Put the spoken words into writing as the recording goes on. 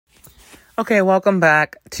Okay, welcome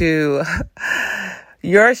back to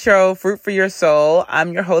your show, Fruit for Your Soul.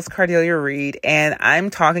 I'm your host, Cardelia Reed, and I'm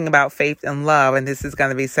talking about faith and love, and this is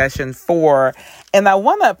going to be session 4. And I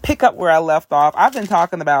want to pick up where I left off. I've been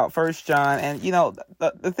talking about First John, and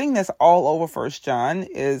the thing that's all over First John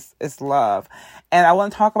is love. And I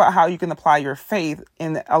want to talk about how you can apply your faith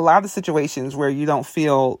in a lot of situations where you don't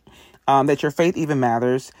feel that your faith even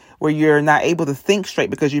matters, where you're not able to think straight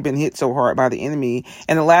because you've been hit so hard by the enemy.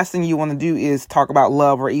 And the last thing you want to do is talk about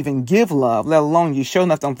love or even give love, let alone you sure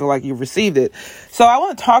enough don't feel like you've received it. So I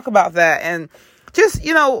want to talk about that. And just,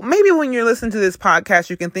 maybe when you're listening to this podcast,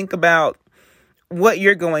 you can think about what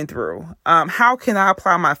you're going through. How can I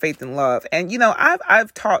apply my faith and love? And,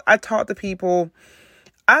 I taught to people.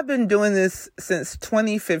 I've been doing this since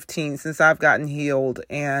 2015, since I've gotten healed,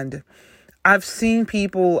 and I've seen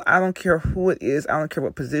people, I don't care who it is, I don't care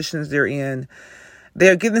what positions they're in,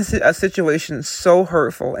 they're getting a situation so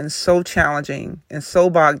hurtful and so challenging and so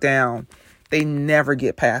bogged down, they never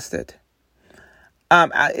get past it.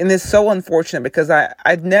 And it's so unfortunate because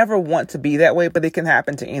I'd never want to be that way, but it can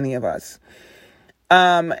happen to any of us.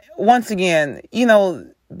 Once again,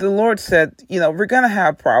 the Lord said, we're going to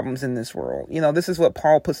have problems in this world. This is what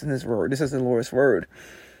Paul puts in his word. This is the Lord's word.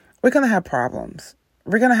 We're going to have problems.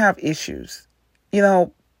 We're going to have issues,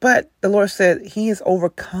 but the Lord said he has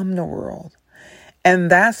overcome the world. And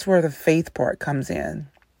that's where the faith part comes in.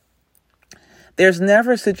 There's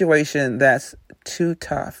never a situation that's too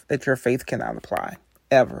tough that your faith cannot apply.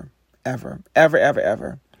 Ever, ever, ever, ever,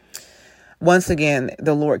 ever. Once again,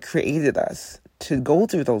 the Lord created us to go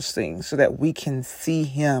through those things so that we can see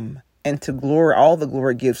him and to glory. All the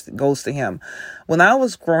glory goes to him. When I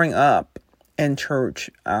was growing up in church,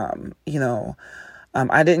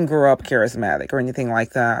 I didn't grow up charismatic or anything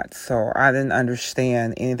like that, so I didn't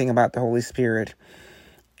understand anything about the Holy Spirit.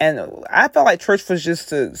 And I felt like church was just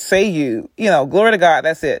to say glory to God,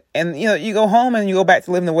 that's it. And, you go home and you go back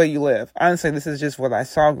to living the way you live. Honestly, this is just what I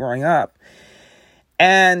saw growing up.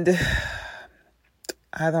 And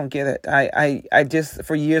I don't get it. I just,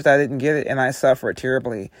 for years, I didn't get it, and I suffered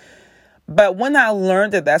terribly. But when I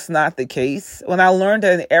learned that that's not the case, when I learned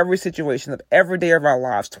that in every situation of every day of our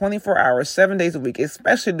lives, 24 hours, 7 days a week,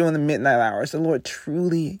 especially during the midnight hours, the Lord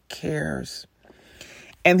truly cares.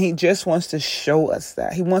 And he just wants to show us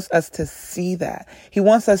that. He wants us to see that. He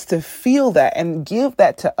wants us to feel that and give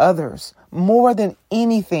that to others more than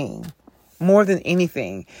anything. More than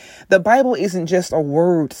anything. The Bible isn't just a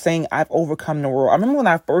word saying I've overcome the world. I remember when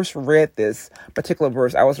I first read this particular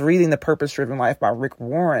verse, I was reading The Purpose-Driven Life by Rick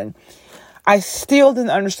Warren. I still didn't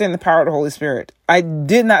understand the power of the Holy Spirit. I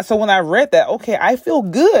did not. So when I read that, okay, I feel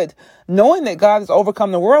good knowing that God has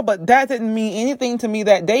overcome the world, but that didn't mean anything to me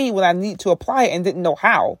that day when I need to apply it and didn't know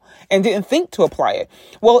how and didn't think to apply it.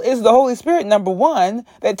 Well, it's the Holy Spirit, number one,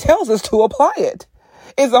 that tells us to apply it.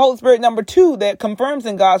 It's the Holy Spirit, number two, that confirms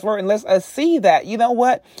in God's word and lets us see that, you know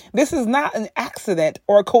what? This is not an accident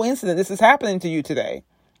or a coincidence. This is happening to you today.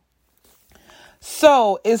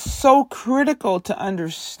 So it's so critical to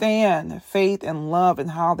understand faith and love and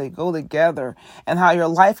how they go together and how your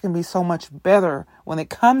life can be so much better when it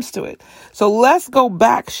comes to it. So let's go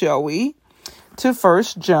back, shall we, to 1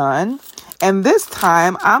 John. And this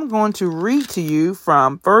time I'm going to read to you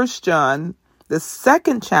from 1 John, the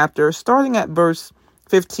 2nd chapter, starting at verse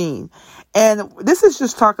 15. And this is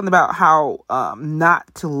just talking about how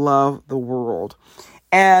not to love the world.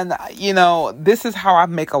 And, this is how I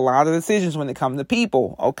make a lot of decisions when it comes to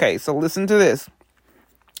people. Okay, so listen to this.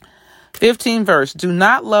 15 verse, do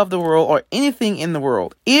not love the world or anything in the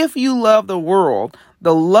world. If you love the world,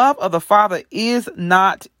 the love of the Father is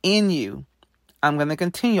not in you. I'm going to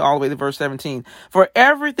continue all the way to verse 17. For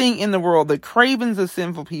everything in the world, the cravings of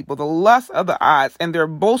sinful people, the lust of the eyes, and their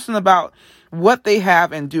boasting about what they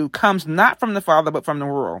have and do comes not from the Father, but from the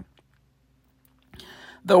world.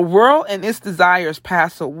 The world and its desires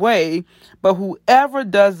pass away, but whoever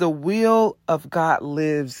does the will of God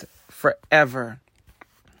lives forever.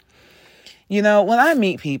 When I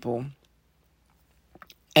meet people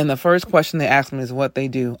and the first question they ask me is what they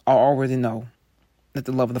do, I already know that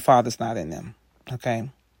the love of the Father is not in them. Okay.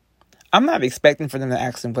 I'm not expecting for them to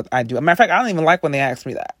ask them what I do. As a matter of fact, I don't even like when they ask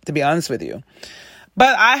me that, to be honest with you.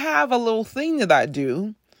 But I have a little thing that I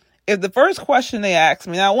do. if the first question they ask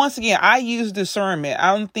me, now once again, I use discernment.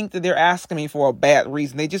 I don't think that they're asking me for a bad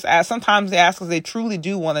reason. They just ask. Sometimes they ask because they truly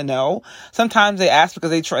do want to know. Sometimes they ask because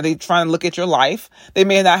they try to look at your life. They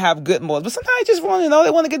may not have good motives, but sometimes they just want to know. They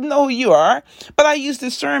want to get to know who you are. But I use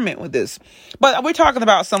discernment with this. But we're talking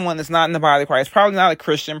about someone that's not in the body of Christ, probably not a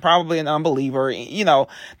Christian, probably an unbeliever,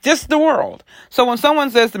 just the world. So when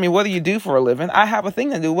someone says to me, what do you do for a living? I have a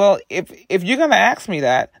thing to do. Well, if you're going to ask me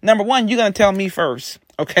that, number one, you're going to tell me first.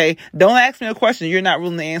 Okay. Don't ask me a question you're not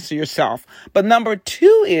willing to answer yourself. But number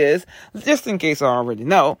two is, just in case I already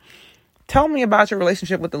know, tell me about your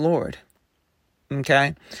relationship with the Lord.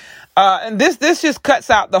 Okay. And this just cuts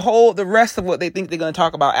out the rest of what they think they're going to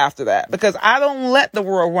talk about after that, because I don't let the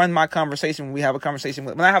world run my conversation when I have a conversation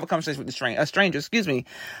with a stranger,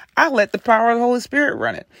 I let the power of the Holy Spirit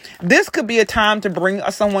run it. This could be a time to bring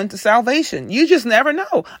someone to salvation. You just never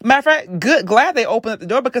know. Matter of fact, glad they opened up the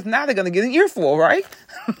door, because now they're going to get an earful, right?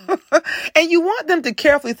 And you want them to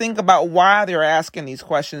carefully think about why they're asking these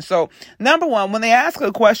questions. So number one, when they ask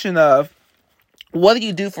a question of, what do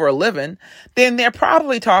you do for a living? Then they're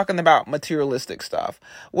probably talking about materialistic stuff.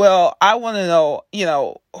 Well, I want to know,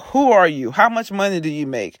 who are you? How much money do you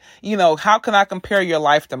make? How can I compare your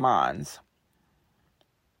life to mine?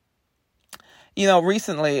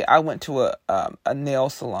 Recently I went to a nail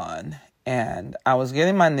salon and I was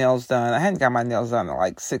getting my nails done. I hadn't got my nails done in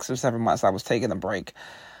like 6 or 7 months. I was taking a break.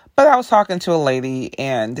 But I was talking to a lady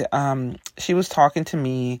and she was talking to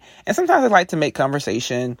me, and sometimes I like to make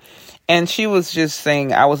conversation, and she was just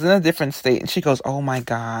saying I was in a different state, and she goes, oh my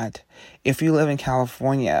God, if you live in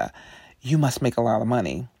California, you must make a lot of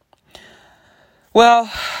money.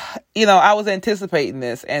 Well, I was anticipating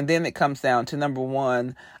this, and then it comes down to number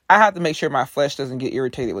one, I have to make sure my flesh doesn't get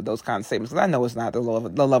irritated with those kind of statements, because I know it's not the love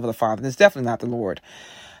of the Father, and it's definitely not the Lord.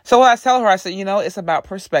 So what I tell her, I said, it's about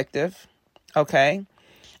perspective, okay?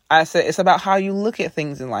 I said, it's about how you look at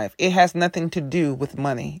things in life. It has nothing to do with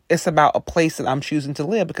money. It's about a place that I'm choosing to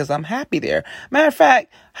live because I'm happy there. Matter of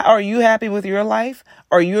fact, are you happy with your life?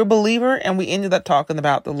 Are you a believer? And we ended up talking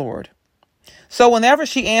about the Lord. So whenever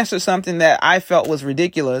she answered something that I felt was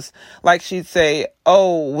ridiculous, like she'd say,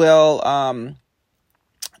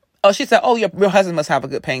 she said, your husband must have a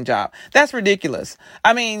good paying job. That's ridiculous.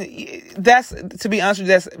 I mean, to be honest with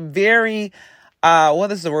you, that's very,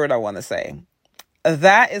 what is the word I want to say?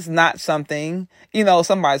 That is not something,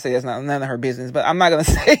 somebody say it's none of her business, but I'm not going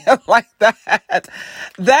to say it like that.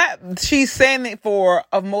 That she's saying it for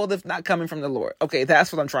a motive not coming from the Lord. Okay,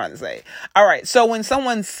 that's what I'm trying to say. All right. So when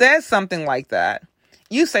someone says something like that,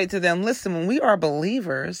 you say to them, listen, when we are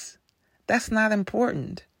believers, that's not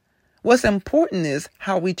important. What's important is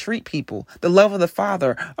how we treat people, the love of the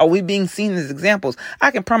Father. Are we being seen as examples? I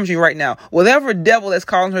can promise you right now, whatever devil that's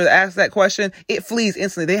calling her to ask that question, it flees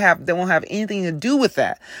instantly. They won't have anything to do with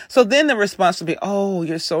that. So then the response will be, oh,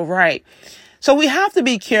 you're so right. So we have to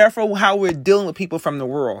be careful how we're dealing with people from the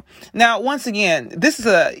world. Now, once again, this is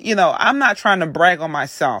I'm not trying to brag on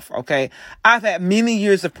myself. Okay. I've had many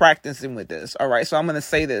years of practicing with this. All right. So I'm going to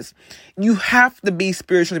say this. You have to be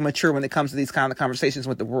spiritually mature when it comes to these kind of conversations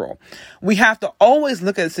with the world. We have to always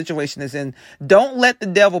look at the situation as in, don't let the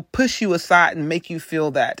devil push you aside and make you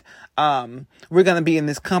feel that we're going to be in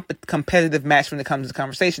this competitive match when it comes to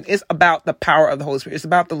conversation. It's about the power of the Holy Spirit. It's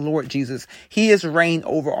about the Lord Jesus. He is reigned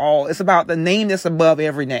over all. It's about the name that's above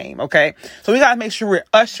every name. Okay. So we got to make sure we're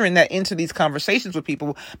ushering that into these conversations with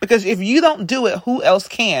people, because if you don't do it, who else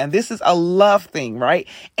can? This is a love thing, right?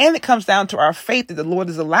 And it comes down to our faith that the Lord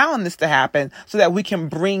is allowing this to happen so that we can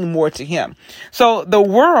bring more to him. So the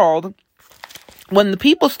world, when the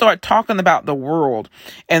people start talking about the world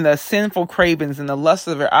and the sinful cravings and the lust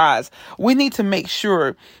of their eyes, we need to make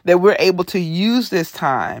sure that we're able to use this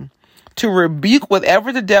time to rebuke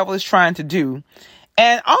whatever the devil is trying to do,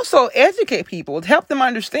 and also educate people to help them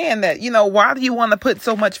understand that, why do you want to put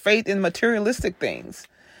so much faith in materialistic things?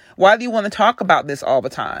 Why do you want to talk about this all the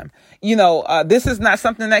time? This is not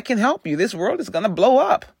something that can help you. This world is going to blow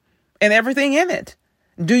up and everything in it.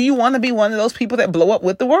 Do you want to be one of those people that blow up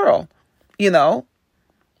with the world?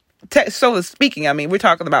 So speaking, I mean, we're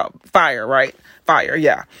talking about fire, right? Fire.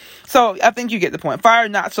 Yeah. So I think you get the point. Fire,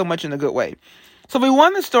 not so much in a good way. So we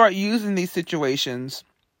want to start using these situations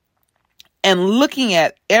and looking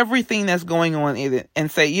at everything that's going on in it and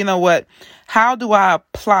say, you know what? How do I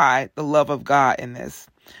apply the love of God in this?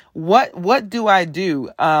 What do I do?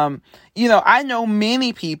 I know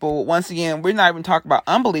many people, once again, we're not even talking about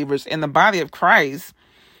unbelievers in the body of Christ,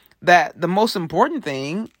 that the most important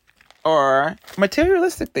thing or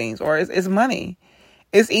materialistic things, or is money.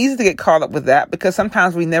 It's easy to get caught up with that because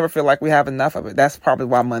sometimes we never feel like we have enough of it. That's probably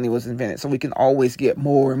why money was invented. So we can always get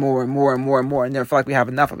more and more and more and more and more and never feel like we have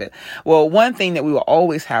enough of it. Well, one thing that we will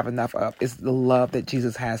always have enough of is the love that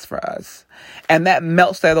Jesus has for us. And that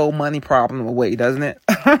melts that old money problem away, doesn't it?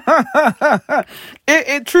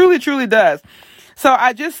 It truly, truly does. So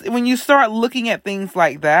when you start looking at things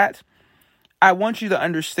like that, I want you to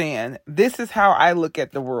understand, this is how I look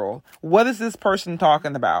at the world. What is this person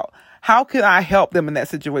talking about? How can I help them in that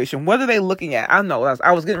situation? What are they looking at? I know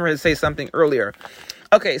I was getting ready to say something earlier.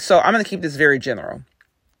 Okay, so I'm going to keep this very general.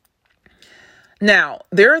 Now,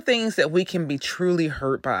 there are things that we can be truly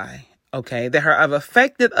hurt by, okay, that have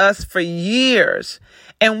affected us for years.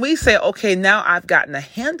 And we say, okay, now I've gotten a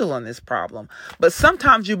handle on this problem. But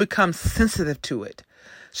sometimes you become sensitive to it.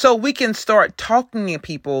 So we can start talking to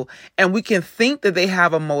people and we can think that they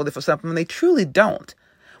have a motive for something when they truly don't.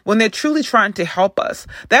 When they're truly trying to help us.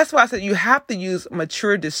 That's why I said you have to use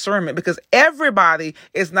mature discernment because everybody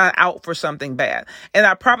is not out for something bad. And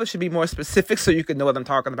I probably should be more specific so you can know what I'm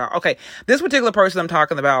talking about. Okay, this particular person I'm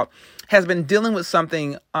talking about has been dealing with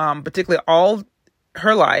something particularly all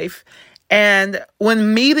her life. And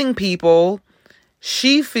when meeting people,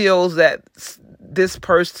 she feels that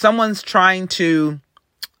someone's trying to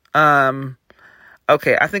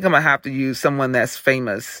okay, I think I'm going to have to use someone that's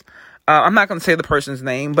famous. I'm not going to say the person's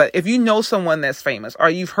name, but if you know someone that's famous or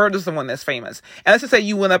you've heard of someone that's famous, and let's just say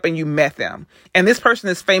you went up and you met them, and this person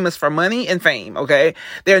is famous for money and fame, okay?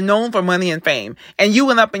 They're known for money and fame, and you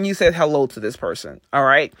went up and you said hello to this person, all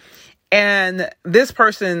right? And this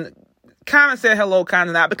person kind of said hello, kind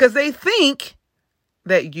of not, because they think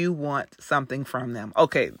that you want something from them.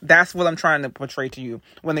 Okay, that's what I'm trying to portray to you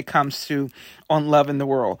when it comes to on Love in the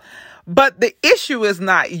World. But the issue is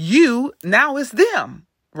not you, now it's them,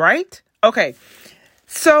 right? Okay,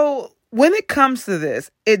 so when it comes to this,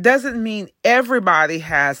 it doesn't mean everybody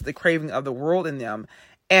has the craving of the world in them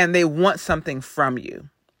and they want something from you.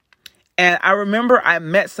 And I remember I've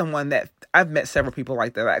met several people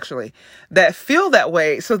like that actually, that feel that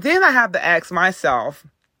way. So then I have to ask myself,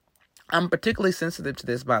 I'm particularly sensitive to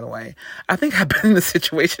this, by the way. I think I've been in this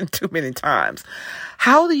situation too many times.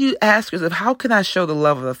 How do you ask yourself, how can I show the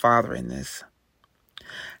love of the Father in this?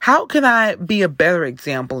 How can I be a better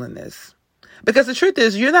example in this? Because the truth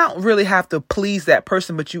is, you don't really have to please that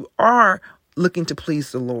person, but you are looking to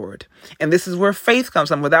please the Lord. And this is where faith comes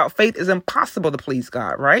from. Without faith, it's impossible to please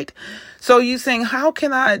God, right? So you're saying, how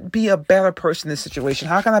can I be a better person in this situation?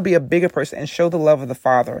 How can I be a bigger person and show the love of the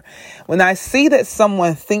Father? When I see that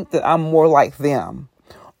someone think that I'm more like them,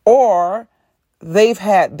 or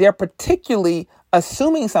they're particularly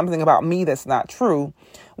assuming something about me that's not true,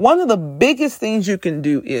 one of the biggest things you can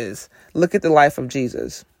do is look at the life of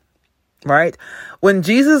Jesus. Right? When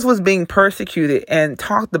Jesus was being persecuted and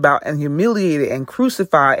talked about and humiliated and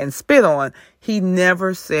crucified and spit on, he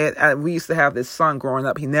never said, we used to have this song growing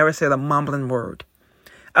up, he never said a mumbling word.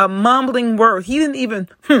 A mumbling word. He didn't even,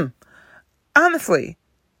 honestly,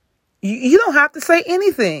 you don't have to say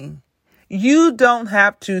anything. You don't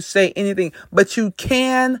have to say anything, but you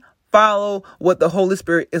can follow what the Holy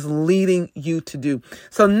Spirit is leading you to do.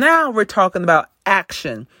 So now we're talking about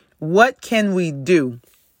action. What can we do?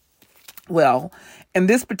 Well, in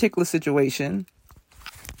this particular situation,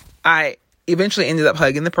 I eventually ended up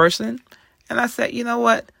hugging the person. And I said, you know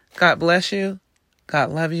what? God bless you.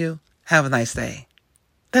 God love you. Have a nice day.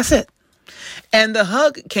 That's it. And the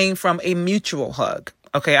hug came from a mutual hug.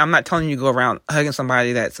 Okay, I'm not telling you to go around hugging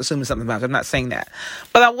somebody that's assuming something about you. I'm not saying that.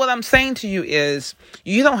 But what I'm saying to you is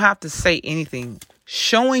you don't have to say anything.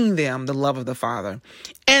 Showing them the love of the Father.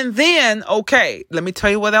 And then, okay, let me tell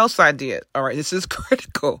you what else I did. All right, this is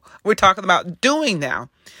critical. We're talking about doing now.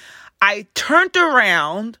 I turned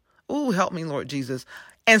around, help me, Lord Jesus,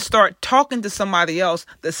 and start talking to somebody else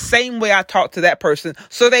the same way I talked to that person.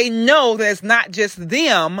 So they know that it's not just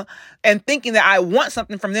them and thinking that I want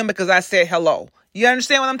something from them because I said hello. You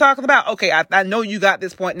understand what I'm talking about? Okay, I know you got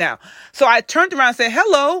this point now. So I turned around and said,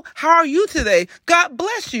 hello, how are you today? God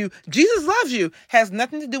bless you. Jesus loves you. Has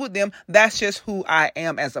nothing to do with them. That's just who I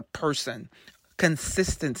am as a person.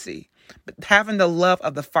 Consistency. But having the love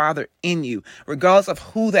of the Father in you, regardless of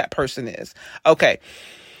who that person is. Okay,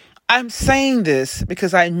 I'm saying this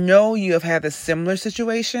because I know you have had a similar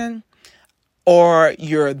situation, or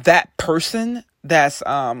you're that person that's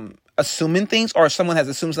assuming things, or someone has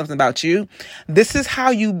assumed something about you. This is how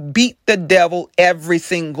you beat the devil every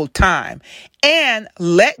single time. And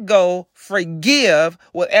let go, forgive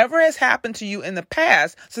whatever has happened to you in the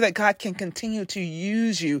past so that God can continue to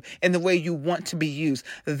use you in the way you want to be used.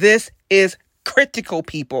 This is critical,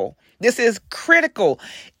 people. This is critical.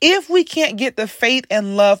 If we can't get the faith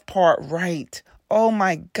and love part right, Oh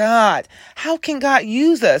my God. How can God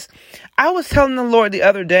use us? I was telling the Lord the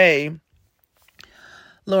other day,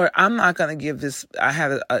 Lord, I'm not going to give this. I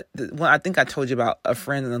had I think I told you about a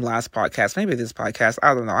friend in the last podcast, maybe this podcast.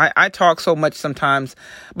 I don't know. I talk so much sometimes.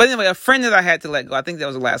 But anyway, a friend that I had to let go. I think that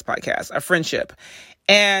was the last podcast, a friendship.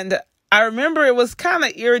 And I remember it was kind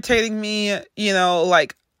of irritating me,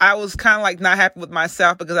 like I was kind of like not happy with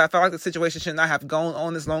myself because I felt like the situation should not have gone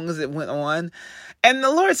on as long as it went on. And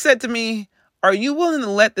the Lord said to me, are you willing to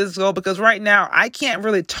let this go? Because right now, I can't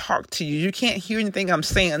really talk to you. You can't hear anything I'm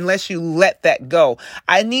saying unless you let that go.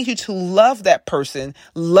 I need you to love that person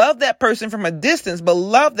from a distance, but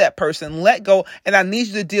love that person, let go. And I need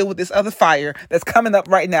you to deal with this other fire that's coming up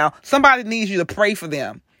right now. Somebody needs you to pray for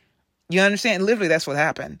them. You understand? Literally, that's what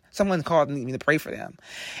happened. Someone called and needed me to pray for them.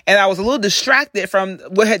 And I was a little distracted from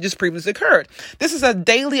what had just previously occurred. This is a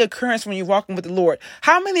daily occurrence when you're walking with the Lord.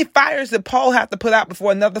 How many fires did Paul have to put out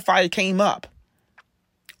before another fire came up?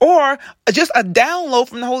 Or just a download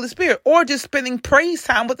from the Holy Spirit, or just spending praise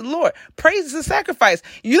time with the Lord. Praise is a sacrifice.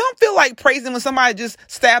 You don't feel like praising when somebody just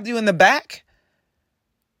stabbed you in the back.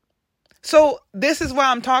 So this is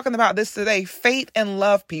why I'm talking about this today. Faith and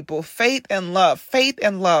love, people. Faith and love. Faith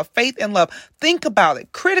and love. Faith and love. Think about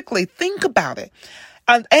it. Critically think about it.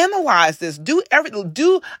 And analyze this.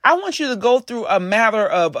 I want you to go through a matter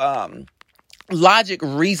of logic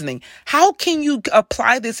reasoning. How can you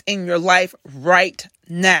apply this in your life right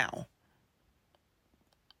now?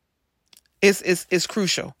 It's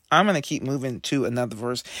crucial. I'm going to keep moving to another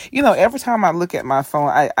verse. Every time I look at my phone,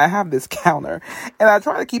 I have this counter and I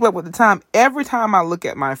try to keep up with the time. Every time I look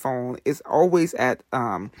at my phone, it's always at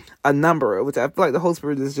a number, which I feel like the Holy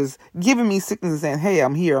Spirit is just giving me signals and saying, hey,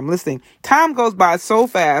 I'm here, I'm listening. Time goes by so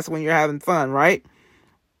fast when you're having fun, right?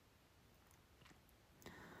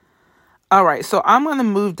 All right, so I'm going to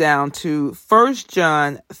move down to 1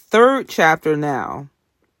 John, 3rd chapter now.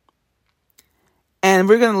 And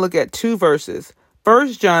we're going to look at 2 verses.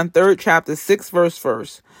 1 John, 3rd chapter, 6th verse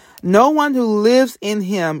first. No one who lives in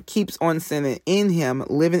him keeps on sinning in him,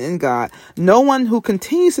 living in God. No one who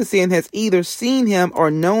continues to sin has either seen him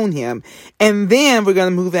or known him. And then we're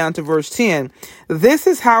going to move down to verse 10. This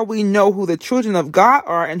is how we know who the children of God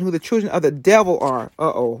are and who the children of the devil are.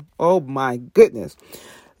 Oh my goodness.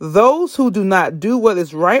 Those who do not do what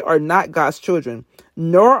is right are not God's children,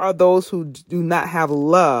 nor are those who do not have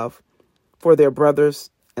love for their brothers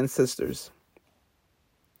and sisters.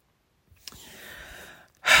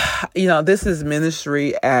 This is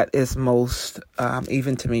ministry at its most,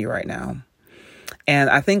 even to me right now.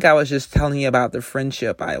 And I think I was just telling you about the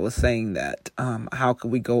friendship. I was saying that, how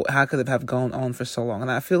could it have gone on for so long?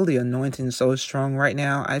 And I feel the anointing so strong right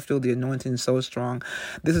now. I feel the anointing so strong.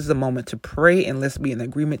 This is a moment to pray, and let's be in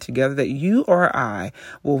agreement together that you or I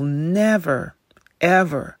will never,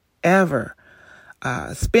 ever, ever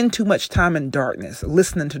spend too much time in darkness,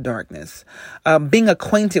 listening to darkness, being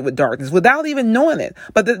acquainted with darkness without even knowing it.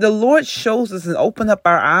 But the Lord shows us and open up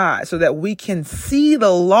our eyes so that we can see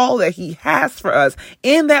the law that he has for us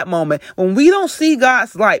in that moment. When we don't see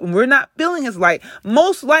God's light, when we're not feeling his light,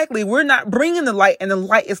 most likely we're not bringing the light, and the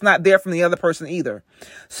light is not there from the other person either.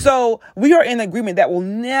 So we are in agreement that will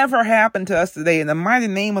never happen to us today in the mighty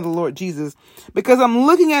name of the Lord Jesus, because I'm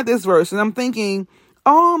looking at this verse and I'm thinking,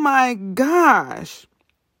 oh my gosh,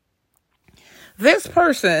 this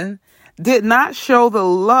person did not show the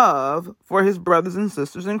love for his brothers and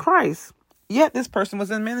sisters in Christ. Yet this person was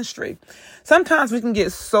in ministry. Sometimes we can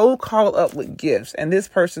get so caught up with gifts, and this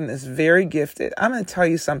person is very gifted. I'm going to tell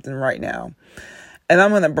you something right now, and I'm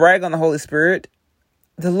going to brag on the Holy Spirit.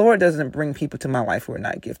 The Lord doesn't bring people to my life who are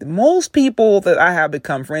not gifted. Most people that I have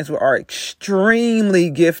become friends with are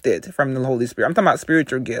extremely gifted from the Holy Spirit. I'm talking about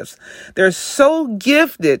spiritual gifts. They're so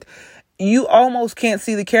gifted, you almost can't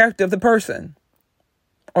see the character of the person.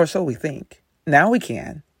 Or so we think. Now we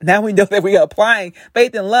can. Now we know that we are applying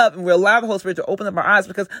faith and love, and we allow the Holy Spirit to open up our eyes,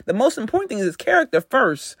 because the most important thing is character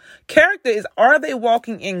first. Character is, are they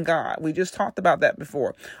walking in God? We just talked about that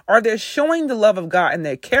before. Are they showing the love of God in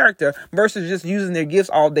their character versus just using their gifts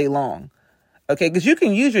all day long? Okay, because you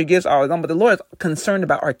can use your gifts all day long, but the Lord is concerned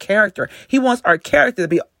about our character. He wants our character to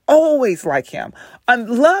be always like him. And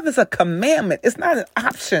love is a commandment. It's not an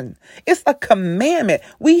option. It's a commandment.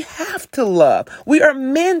 We have to love. We are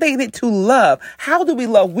mandated to love. How do we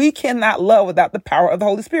love? We cannot love without the power of the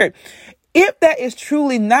Holy Spirit. If that is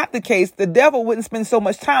truly not the case, the devil wouldn't spend so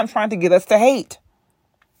much time trying to get us to hate.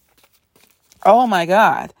 Oh my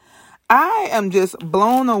God. I am just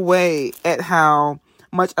blown away at how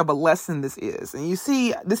much of a lesson this is. And you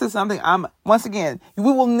see, this is something once again,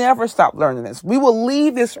 we will never stop learning this. We will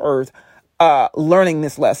leave this earth learning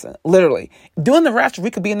this lesson. Literally. During the rapture,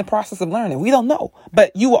 we could be in the process of learning. We don't know.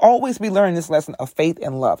 But you will always be learning this lesson of faith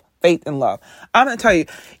and love. Faith and love. I'm going to tell you,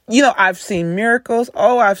 I've seen miracles.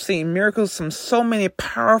 Oh, I've seen miracles from so many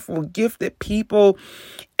powerful, gifted people.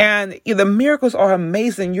 And the miracles are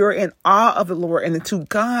amazing. You're in awe of the Lord. And to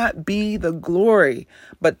God be the glory.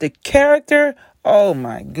 But the character, oh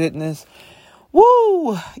my goodness.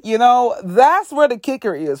 Woo! That's where the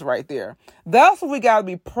kicker is right there. That's what we got to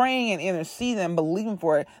be praying and interceding and believing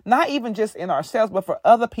for it. Not even just in ourselves, but for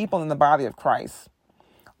other people in the body of Christ.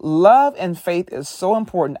 Love and faith is so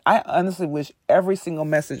important. I honestly wish every single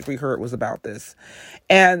message we heard was about this.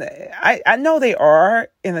 And I know they are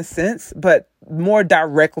in a sense, but more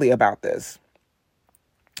directly about this.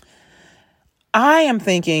 I am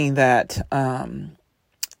thinking that, I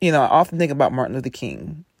often think about Martin Luther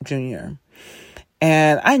King Jr.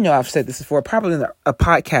 And I know I've said this before, probably in a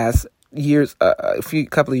podcast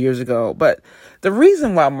couple of years ago. But the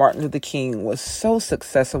reason why Martin Luther King was so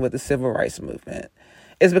successful with the civil rights movement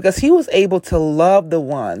is because he was able to love the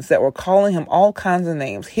ones that were calling him all kinds of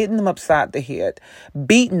names, hitting them upside the head,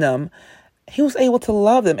 beating them. He was able to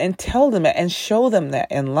love them and tell them that and show them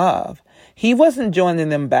that in love. He wasn't joining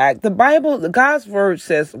them back. The Bible, God's word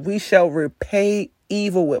says we shall repay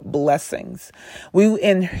evil with blessings. We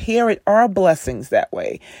inherit our blessings that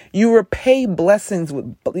way. You repay evil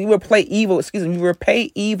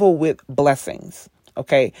with blessings.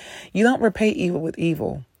 Okay. You don't repay evil with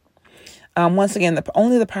evil. Once again,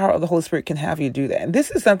 only the power of the Holy Spirit can have you do that. And this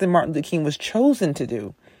is something Martin Luther King was chosen to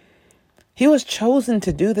do. He was chosen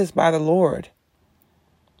to do this by the Lord.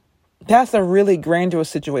 That's a really grandiose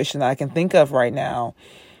situation that I can think of right now.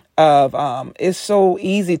 It's so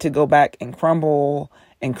easy to go back and crumble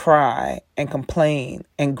and cry and complain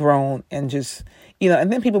and groan and just,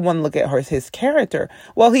 and then people want to look at his character.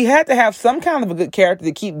 Well, he had to have some kind of a good character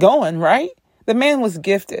to keep going, right? The man was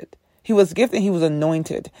gifted. He was gifted. He was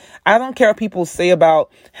anointed. I don't care what people say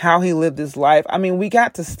about how he lived his life. I mean, we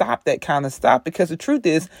got to stop that kind of stuff because the truth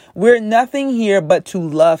is we're nothing here but to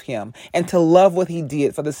love him and to love what he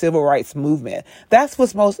did for the civil rights movement. That's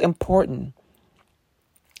what's most important.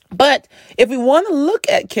 But if we want to look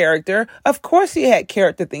at character, of course he had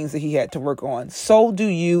character things that he had to work on. So do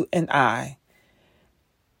you and I.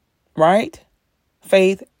 Right?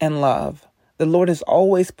 Faith and love. The Lord is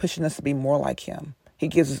always pushing us to be more like him. He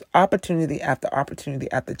gives us opportunity after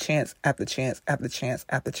opportunity, after chance, after chance, after chance,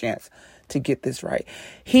 after chance to get this right.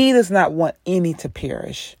 He does not want any to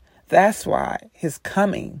perish. That's why his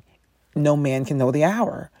coming, no man can know the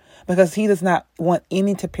hour. Because he does not want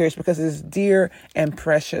any to perish because of his dear and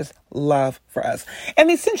precious love for us.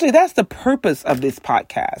 And essentially, that's the purpose of this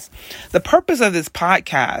podcast. The purpose of this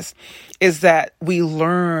podcast is that we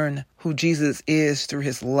learn who Jesus is through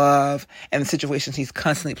his love and the situations he's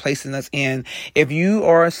constantly placing us in. If you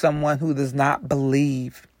are someone who does not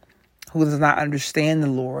believe, who does not understand the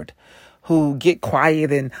Lord, who get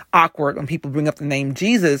quiet and awkward when people bring up the name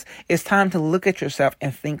Jesus, it's time to look at yourself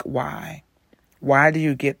and think why. Why do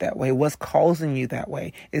you get that way? What's causing you that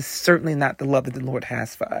way? It's certainly not the love that the Lord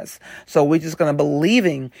has for us. So we're just going to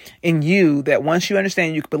believing in you that once you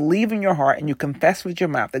understand, you believe in your heart and you confess with your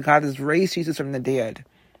mouth that God has raised Jesus from the dead.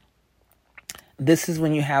 This is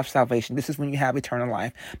when you have salvation. This is when you have eternal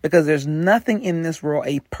life. Because there's nothing in this world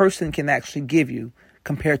a person can actually give you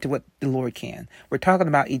compared to what the Lord can. We're talking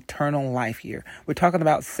about eternal life here. We're talking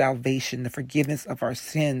about salvation, the forgiveness of our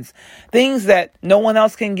sins, things that no one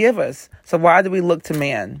else can give us. So why do we look to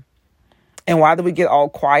man? And why do we get all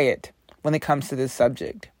quiet when it comes to this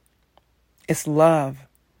subject? It's love.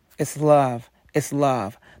 It's love. It's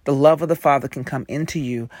love. The love of the Father can come into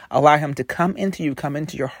you. Allow him to come into you, come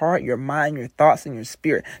into your heart, your mind, your thoughts, and your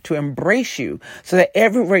spirit to embrace you so that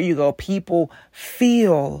everywhere you go, people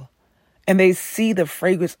feel and they see the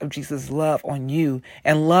fragrance of Jesus' love on you.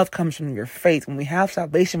 And love comes from your faith. When we have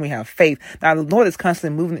salvation, we have faith. Now, the Lord is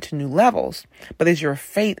constantly moving it to new levels. But it's your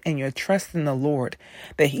faith and your trust in the Lord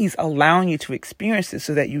that he's allowing you to experience it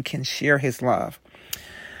so that you can share his love.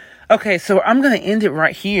 Okay, so I'm going to end it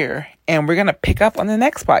right here, and we're going to pick up on the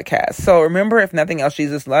next podcast. So remember, if nothing else,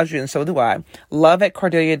 Jesus loves you, and so do I.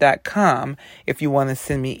 love@cordelia.com. If you want to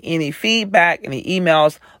send me any feedback, any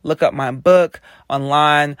emails, look up my book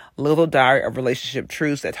online, Little Diary of Relationship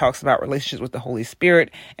Truths, that talks about relationships with the Holy Spirit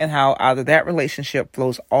and how out of that relationship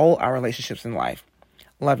flows all our relationships in life.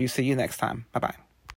 Love you. See you next time. Bye-bye.